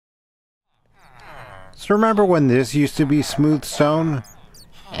So remember when this used to be smooth stone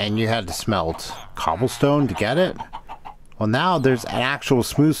and you had to smelt cobblestone to get it? Well, now there's an actual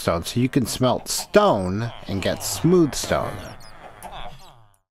smooth stone, so you can smelt stone and get smooth stone.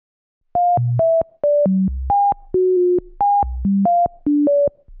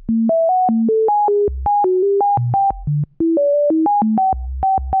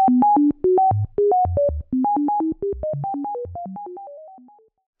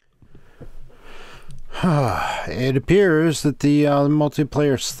 It appears that the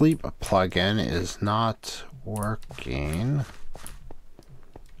multiplayer sleep plugin is not working.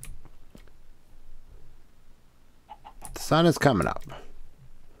 The sun is coming up,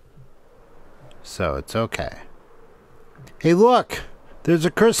 so it's okay. Hey, look! There's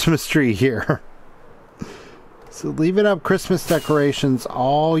a Christmas tree here. So leaving up Christmas decorations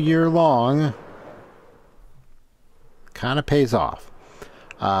all year long kind of pays off.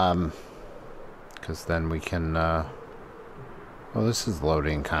 Because then we can, well, this is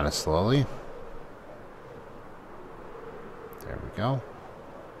loading kind of slowly. There we go.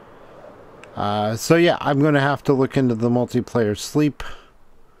 So yeah, I'm going to have to look into the multiplayer sleep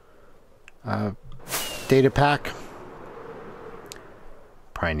data pack.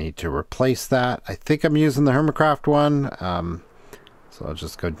 Probably need to replace that. I think I'm using the Hermitcraft one. So I'll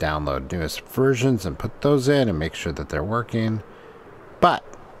just go download newest versions and put those in and make sure that they're working. But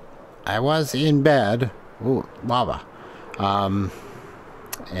I was in bed. Ooh, lava. And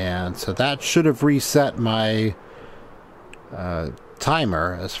so that should have reset my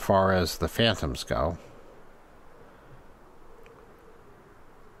timer as far as the phantoms go.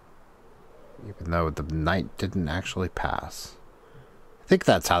 Even though the night didn't actually pass. I think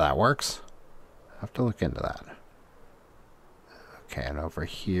that's how that works. I have to look into that. Okay, and over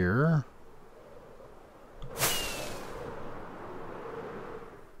here.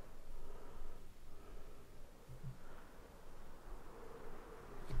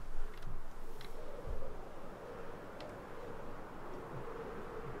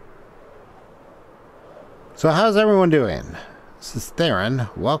 So how's everyone doing? This is Theron.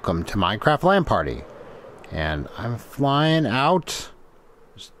 Welcome to Minecraft LAN Party. And I'm flying out.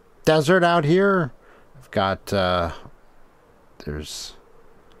 There's desert out here. I've got, there's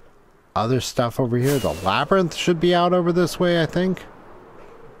other stuff over here. The labyrinth should be out over this way, I think.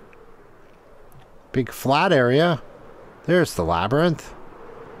 Big flat area. There's the labyrinth.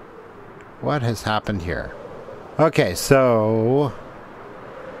 What has happened here? Okay, so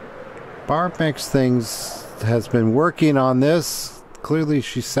Barb Makes Things has been working on this. Clearly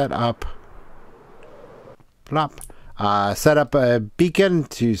she set up set up a beacon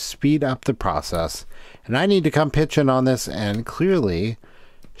to speed up the process, and I need to come pitch in on this, and clearly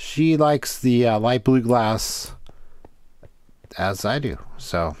she likes the light blue glass as I do,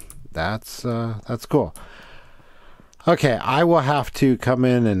 so that's cool. Okay, I will have to come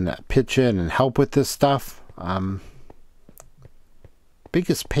in and pitch in and help with this stuff.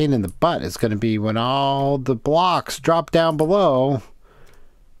 Biggest pain in the butt is going to be when all the blocks drop down below.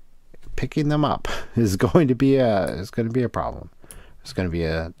 Picking them up is going to be a problem. It's going to be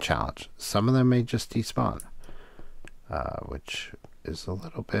a challenge. Some of them may just despawn, which is a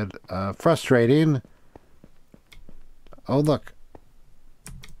little bit frustrating. Oh, look.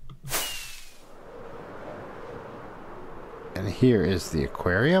 And here is the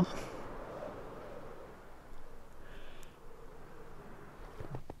aquarium.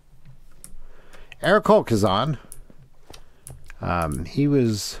 Eric Hulk is on. He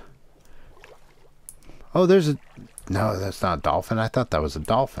was... Oh, there's a... No, that's not a dolphin. I thought that was a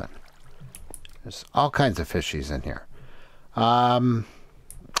dolphin. There's all kinds of fishies in here.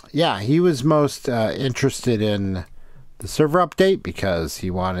 Yeah, he was most interested in the server update because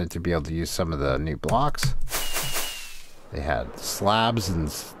he wanted to be able to use some of the new blocks. They had slabs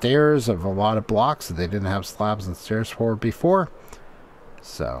and stairs of a lot of blocks that they didn't have slabs and stairs for before.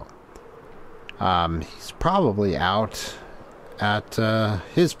 So... he's probably out at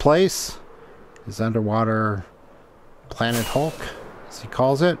his place, his underwater planet Hulk, as he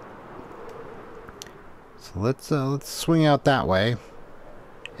calls it. So let's swing out that way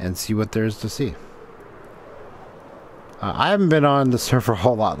and see what there is to see. I haven't been on the server a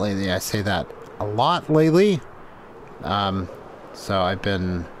whole lot lately. I say that a lot lately. So I've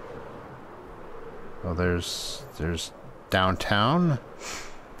been... Well, there's downtown.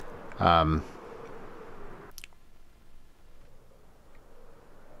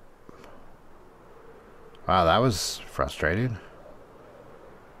 Wow, that was frustrating.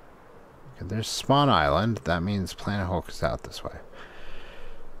 Okay, there's Spawn Island. That means Planet Hulk is out this way.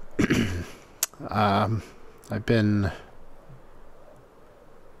 I've been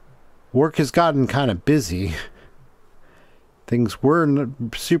work has gotten kind of busy. Things were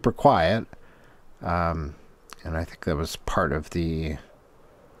super quiet. And I think that was part of the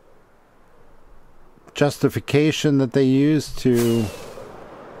justification that they used to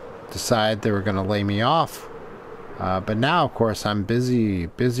decide they were going to lay me off. But now, of course, I'm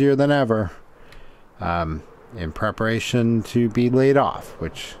busier than ever, in preparation to be laid off,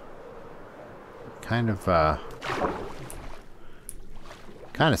 which kind of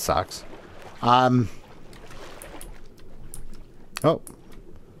sucks. Oh,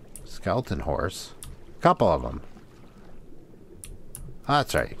 skeleton horse. A couple of them. Oh,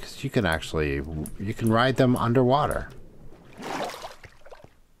 that's right, because you can ride them underwater.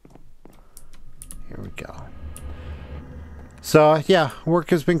 Here we go. So, yeah,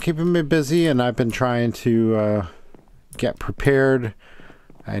 work has been keeping me busy, and I've been trying to get prepared.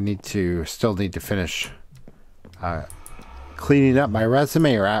 I still need to finish cleaning up my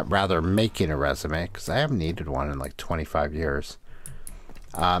resume, or rather making a resume, because I haven't needed one in like 25 years.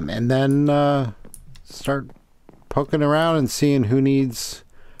 And then start poking around and seeing who needs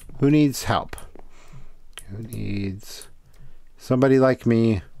help. Who needs somebody like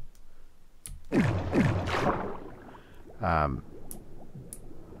me.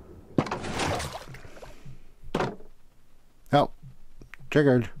 Oh,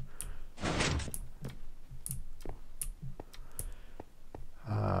 triggered.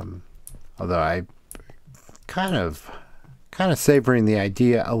 Although I kind of savoring the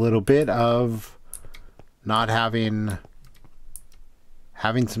idea a little bit of not having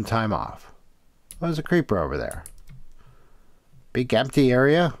some time off. Oh, there's a creeper over there. Big empty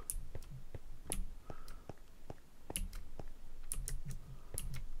area.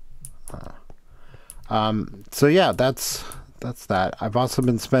 So yeah, that's that. I've also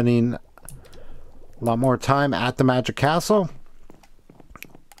been spending a lot more time at the Magic Castle,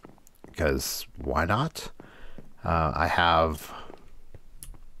 because why not? I have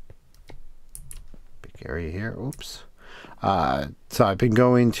big area here. Oops. So I've been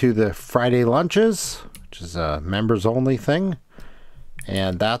going to the Friday lunches, which is a members only thing,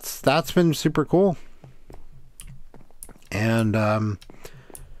 and that's been super cool. And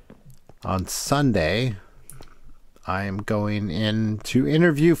on Sunday, I am going in to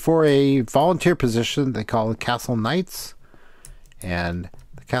interview for a volunteer position they call the Castle Knights. And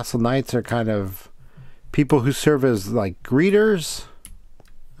the Castle Knights are kind of people who serve as like greeters.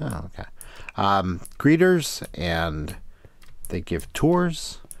 Oh, okay. Greeters, and they give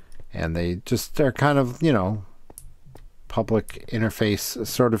tours, and they just are kind of, public interface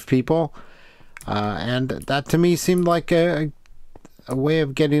sort of people. And that to me seemed like a way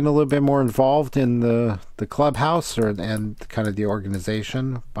of getting a little bit more involved in the clubhouse and kind of the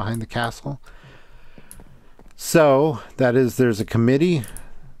organization behind the castle. So there's a committee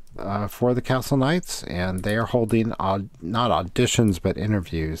for the Castle Knights, and they are holding not auditions but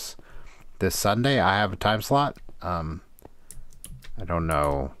interviews this Sunday. I have a time slot. I don't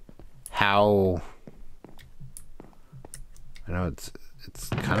know how. I know it's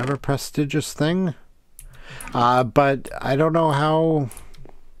kind of a prestigious thing. But I don't know how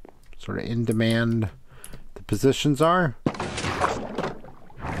sort of in demand the positions are.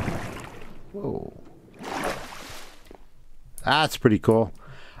 Whoa. That's pretty cool.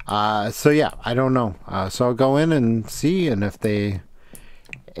 So yeah, I don't know. So I'll go in and see, and if they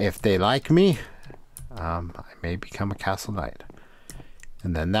like me, I may become a Castle Knight.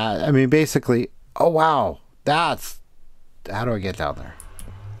 And then basically, oh wow, how do I get down there?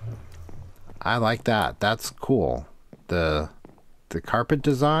 I like that. That's cool. The carpet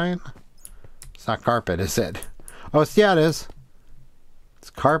design. It's not carpet, is it? Oh, yeah, it is.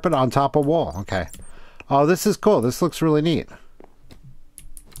 It's carpet on top of wall. Okay. Oh, this is cool. This looks really neat.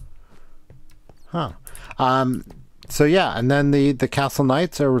 Huh. So yeah, and then the Castle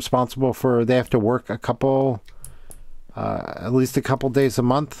Knights are responsible for. They have to work at least a couple days a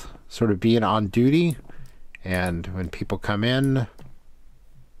month, sort of being on duty, and when people come in,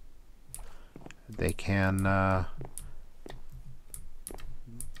 they can, the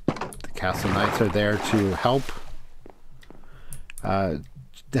Castle Knights are there to help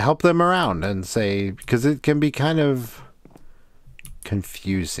them around and say, because it can be kind of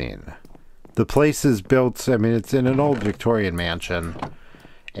confusing. The place is built, it's in an old Victorian mansion,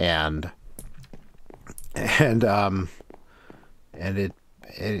 and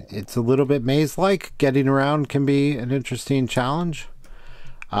it's a little bit maze-like. Getting around can be an interesting challenge.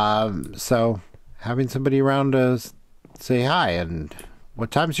 So having somebody around to say hi and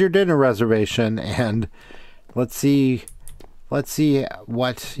what time's your dinner reservation, and let's see what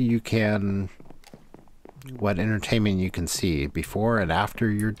you can what entertainment you can see before and after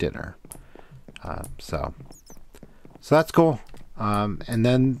your dinner. So that's cool. And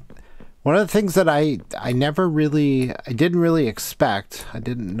then one of the things that I didn't really expect, I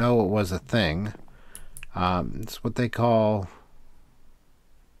didn't know it was a thing. It's what they call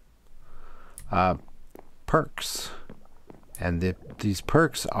perks. And these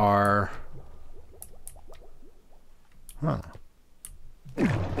perks are...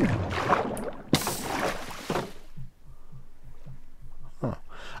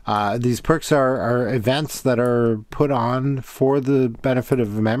 these perks are events that are put on for the benefit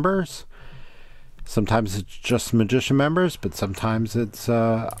of members. Sometimes it's just Magician members, but sometimes it's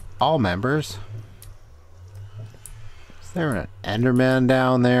all members. Is there an Enderman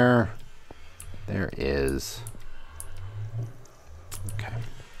down there? There is. Okay,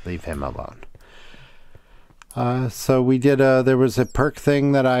 leave him alone. So we did there was a perk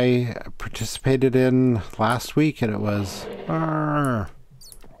thing that I participated in last week, and it was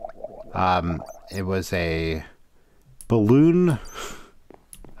a balloon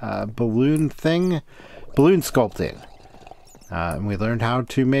sculpting. And we learned how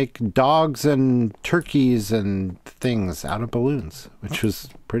to make dogs and turkeys and things out of balloons, which was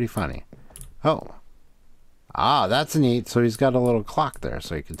pretty funny. Oh. That's neat. So he's got a little clock there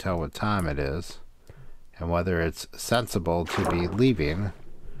so you can tell what time it is and whether it's sensible to be leaving.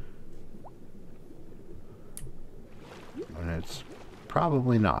 And it's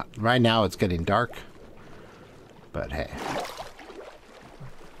probably not. Right now it's getting dark. But hey.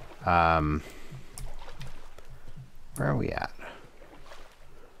 Where are we at?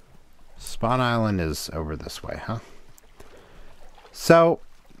 Spawn Island is over this way, huh? So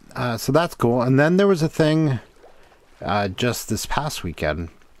that's cool. And then there was a thing just this past weekend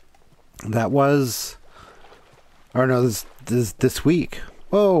that was, or no, this week.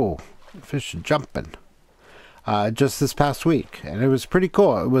 Whoa, fish jumping. Just this past week, and it was pretty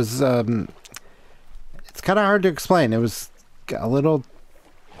cool. It was, it's kind of hard to explain. It was a little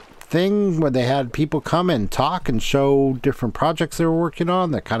thing where they had people come and talk and show different projects they were working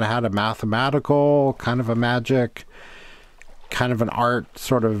on that kind of had a mathematical, kind of a magic, kind of an art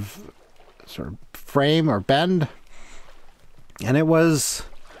sort of frame or bend. And it was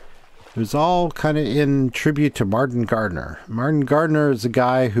all kind of in tribute to Martin Gardner. Martin Gardner is a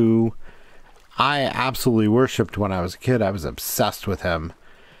guy who I absolutely worshipped when I was a kid. I was obsessed with him.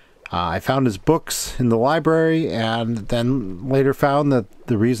 I found his books in the library, and then later found that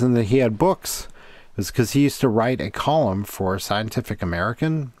the reason that he had books was because he used to write a column for Scientific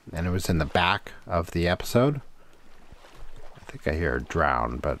American, and it was in the back of the episode. I think I hear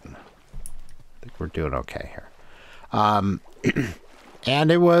drown, but I think we're doing okay here. And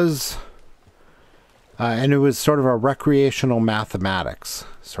it was sort of a recreational mathematics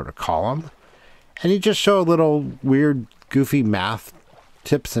sort of column, and he just showed little weird, goofy math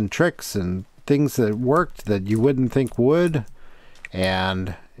tips and tricks and things that worked that you wouldn't think would,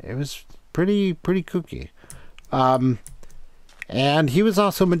 and it was pretty kooky. And he was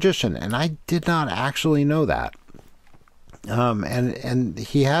also a magician, and I did not actually know that. And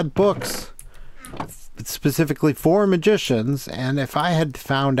he had books specifically for magicians, and if I had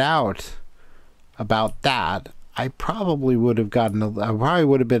found out about that, I probably would have been a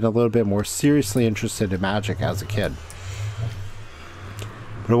little bit more seriously interested in magic as a kid.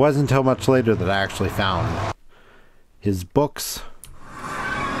 But it wasn't until much later that I actually found his books,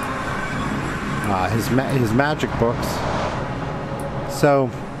 his magic books.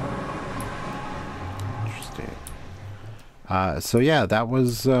 So interesting. So yeah, that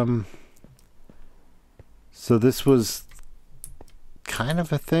was. So this was kind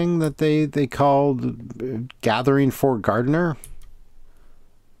of a thing that they called Gathering for Gardner.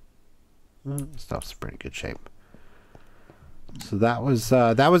 Stuff's in pretty good shape. So that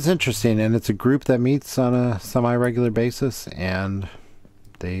was interesting, and it's a group that meets on a semi-regular basis, and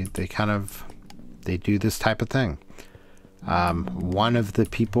they do this type of thing. One of the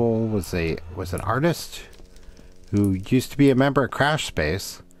people was an artist who used to be a member of Crash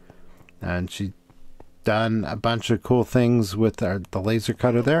Space, and she done a bunch of cool things with the laser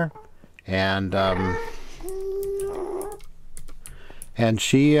cutter there, and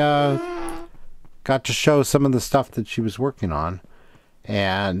she got to show some of the stuff that she was working on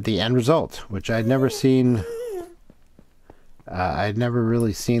and the end result, which I'd never seen. I'd never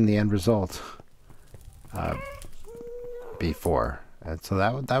really seen the end result before, and so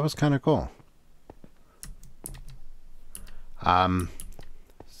that was kind of cool.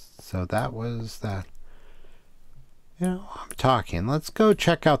 So that was that. You know, I'm talking. Let's go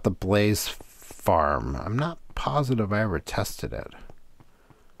check out the Blaze Farm. I'm not positive I ever tested it.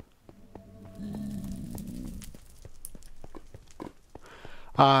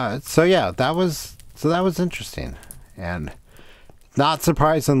 So yeah, that was interesting, and not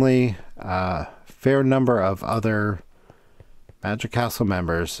surprisingly, fair number of other Magic Castle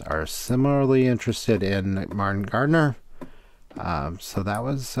members are similarly interested in Martin Gardner. So that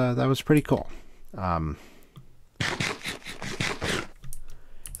was pretty cool. And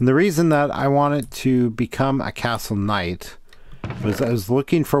the reason that I wanted to become a Castle Knight was I was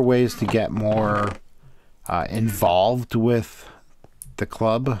looking for ways to get more involved with the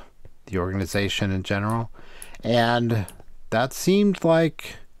club, the organization in general, and that seemed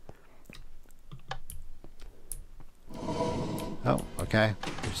like... Oh, okay.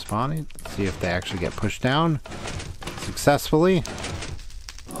 They're spawning. Let's see if they actually get pushed down successfully.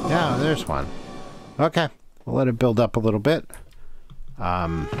 Yeah, there's one. Okay, we'll let it build up a little bit.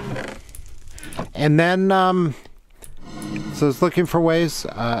 And then, so I was looking for ways.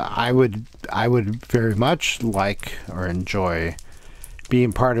 I would very much like or enjoy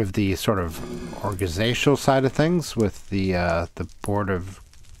being part of the sort of organizational side of things with the board of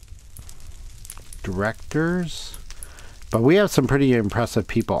directors. But we have some pretty impressive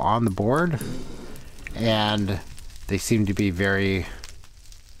people on the board, and they seem to be very...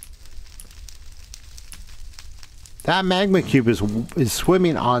 That magma cube is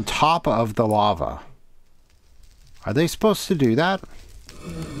swimming on top of the lava. Are they supposed to do that?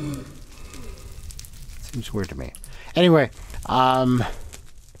 Seems weird to me. Anyway,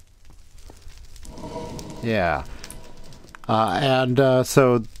 yeah.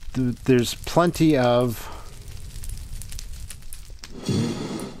 So there's plenty of...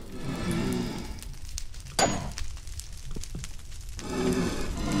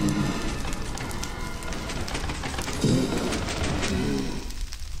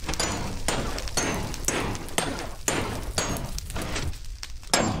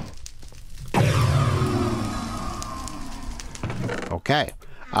 Okay.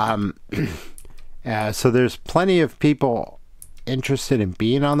 So there's plenty of people interested in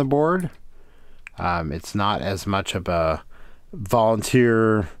being on the board. It's not as much of a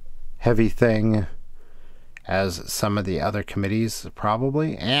volunteer heavy thing as some of the other committees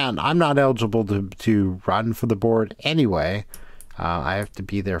probably, and I'm not eligible to run for the board anyway. I have to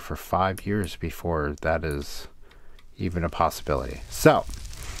be there for 5 years before that is even a possibility. So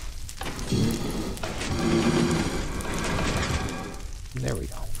there we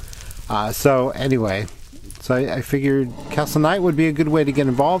go. So anyway, so I figured Castle Knight would be a good way to get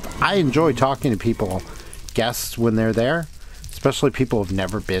involved. I enjoy talking to people, guests, when they're there, especially people who've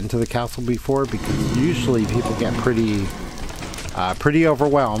never been to the castle before, because usually people get pretty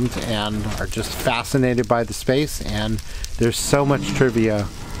overwhelmed and are just fascinated by the space, and there's so much trivia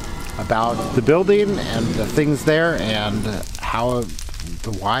about the building and the things there and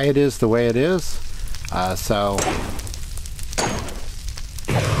why it is the way it is. So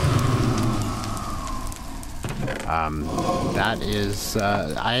that is,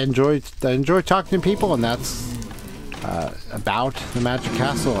 I enjoy talking to people, and that's about the Magic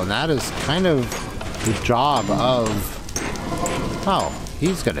Castle, and that is kind of the job of... Oh,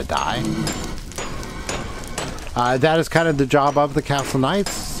 he's gonna die. That is kind of the job of the Castle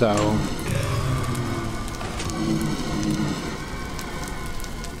Knights, so...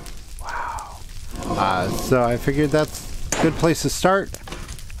 Wow. So I figured that's a good place to start.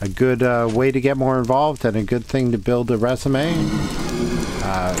 A good way to get more involved, and a good thing to build a resume.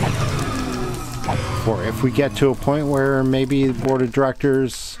 For if we get to a point where maybe the board of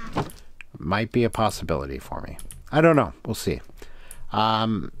directors might be a possibility for me. I don't know. We'll see.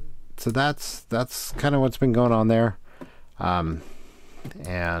 So that's kind of what's been going on there.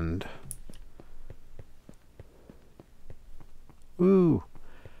 And ooh.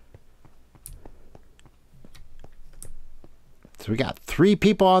 So we got 3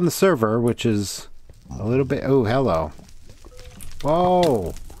 people on the server, which is a little bit... Oh, hello.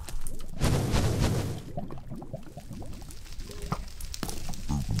 Whoa.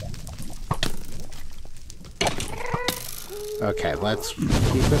 Okay, let's keep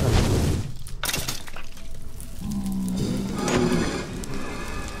it.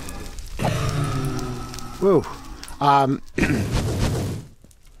 Woo.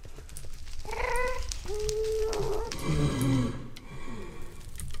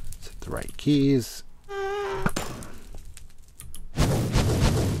 Set the right keys.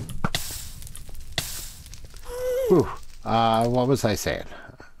 Whew. What was I saying?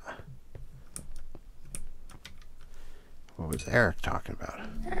 What was Eric talking about?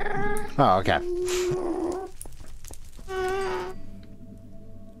 Oh, okay.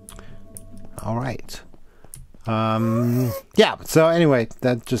 All right. Yeah, so anyway,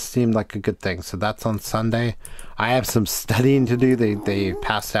 that just seemed like a good thing. So that's on Sunday. I have some studying to do. They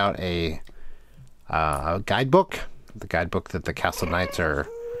passed out a guidebook, the guidebook that the Castle Knights are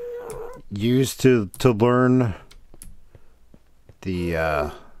used to learn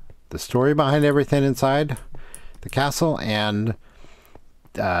the story behind everything inside the castle. And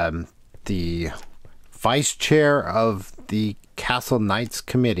the vice chair of the Castle Knights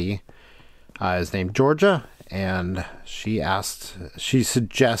Committee is named Georgia, and she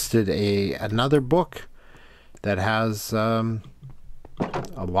suggested another book that has a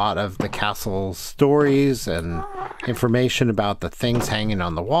lot of the castle stories and information about the things hanging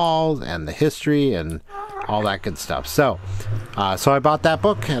on the walls and the history and all that good stuff. So I bought that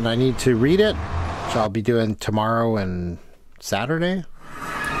book, and I need to read it, which I'll be doing tomorrow and Saturday.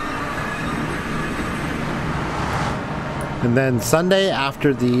 And then Sunday,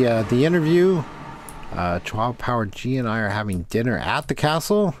 after the interview, Chihuahua Power G and I are having dinner at the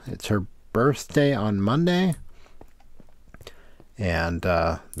castle. It's her birthday on Monday. And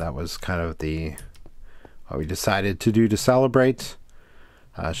that was kind of what we decided to do to celebrate.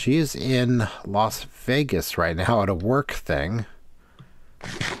 She is in Las Vegas right now at a work thing.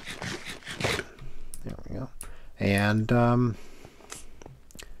 There we go. And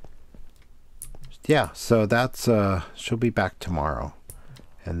yeah, so that's she'll be back tomorrow,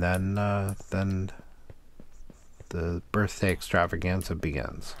 and then the birthday extravaganza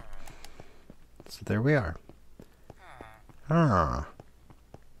begins. So there we are.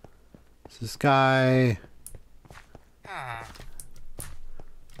 This guy.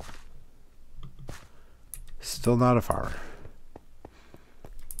 Still not a farmer.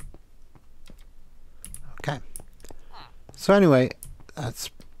 Okay. So anyway, that's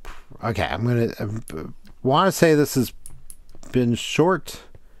okay. I want to say this has been short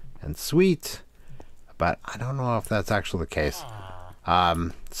and sweet, but I don't know if that's actually the case.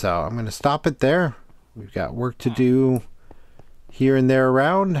 So I'm going to stop it there. We've got work to do here and there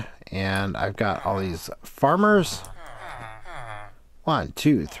around, and I've got all these farmers. 1,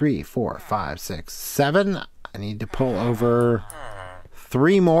 2, 3, 4, 5, 6, 7. I need to pull over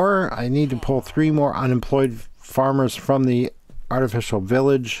 3 more. I need to pull 3 more unemployed farmers from the artificial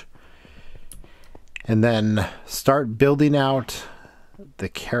village, and then start building out the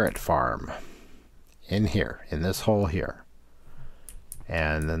carrot farm in here, in this hole here.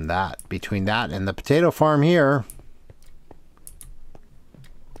 And then between that and the potato farm here,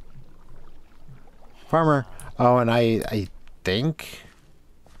 farmer. Oh, and I think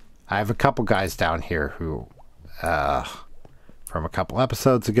I have a couple guys down here who, from a couple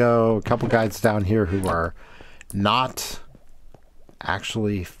episodes ago, a couple guys down here who are not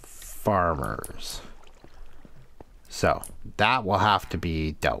actually farmers. So that will have to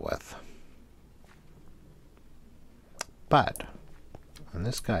be dealt with. But, and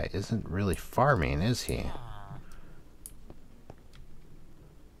this guy isn't really farming, is he?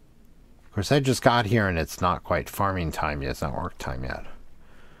 Of course, I just got here and it's not quite farming time yet. It's not work time yet.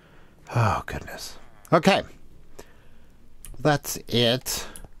 Oh, goodness. Okay. That's it.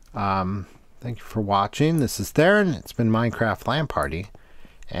 Thank you for watching. This is Theron. It's been Minecraft LAN Party.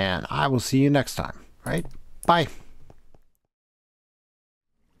 And I will see you next time. Right? Bye.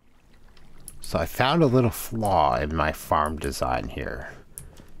 So I found a little flaw in my farm design here.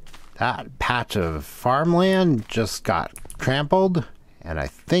 That patch of farmland just got trampled. And I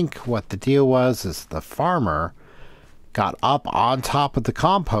think what the deal was is the farmer got up on top of the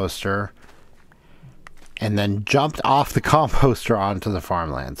composter and then jumped off the composter onto the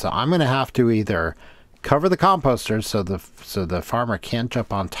farmland. So I'm going to have to either cover the composter so the farmer can't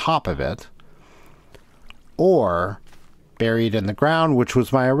jump on top of it, or bury it in the ground, which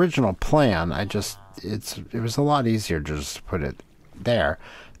was my original plan. It was a lot easier to just put it there.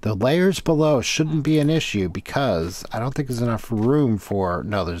 The layers below shouldn't be an issue because I don't think there's enough room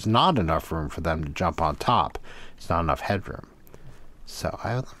there's not enough room for them to jump on top. It's not enough headroom. So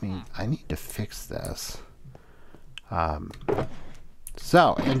I need to fix this.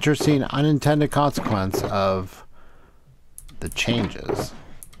 So interesting unintended consequence of the changes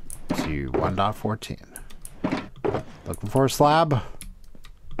to 1.14. Looking for a slab.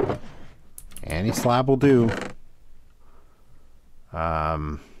 Any slab will do.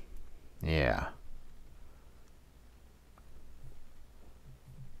 Yeah.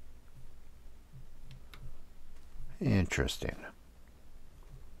 Interesting.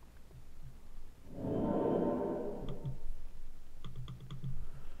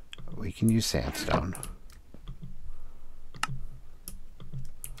 We can use sandstone.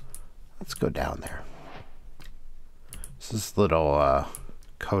 Let's go down there. This is little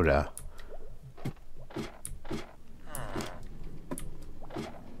coda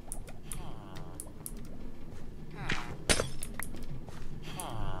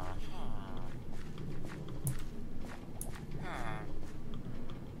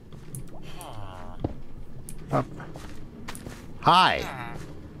Hi.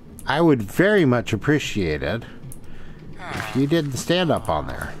 I would very much appreciate it if you didn't stand up on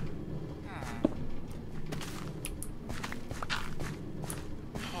there.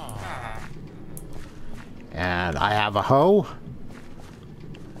 And I have a hoe.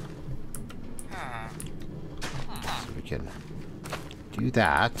 So we can do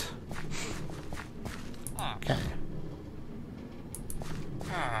that. Okay.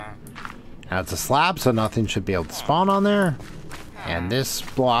 Now it's a slab, so nothing should be able to spawn on there. And this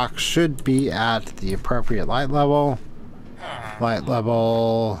block should be at the appropriate light level. Light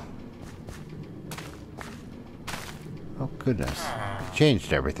level... Oh goodness.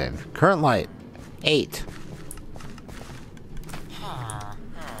 Changed everything. Current light, 8.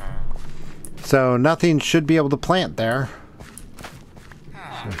 So nothing should be able to plant there.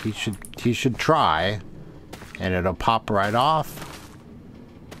 So he should try. And it'll pop right off.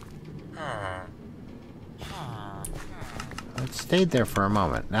 It stayed there for a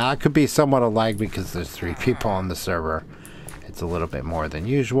moment. Now it could be somewhat a lag because there's 3 people on the server. It's a little bit more than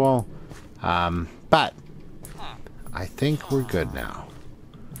usual. But I think we're good now.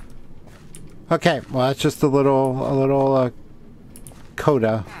 Okay, well that's just a little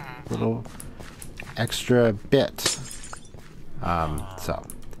coda, little extra bit. So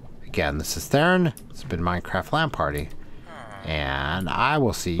again, this is Theron. It's been Minecraft LAN Party, and I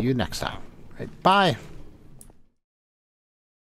will see you next time. Right, bye.